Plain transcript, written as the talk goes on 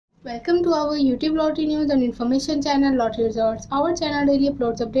Welcome to our YouTube lottery news and information channel Lottery Results. Our channel daily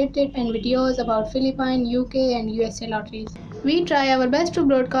uploads updated and videos about Philippine, UK and USA lotteries. We try our best to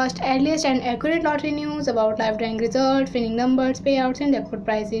broadcast earliest and accurate lottery news about live drawing results, winning numbers, payouts and jackpot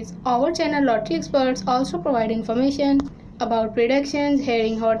prizes. Our channel lottery experts also provide information about predictions,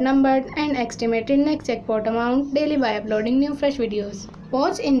 hearing hot numbers and estimated next jackpot amount daily by uploading new fresh videos.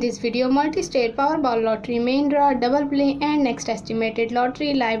 Watch in this video multi-state Powerball Lottery main draw, double play and next estimated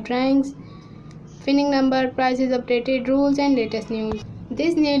lottery live drawings, winning number, prizes, updated rules and latest news.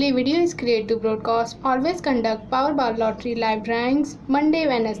 This newly video is created to broadcast. Always conduct Powerball Lottery live drawings Monday,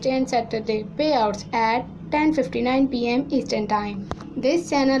 Wednesday and Saturday. Payouts at 10:59 p.m. Eastern Time. This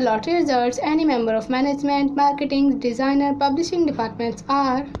channel Lottery Results, any member of management, marketing, designer, publishing departments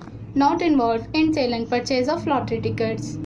are not involved in sale and purchase of lottery tickets.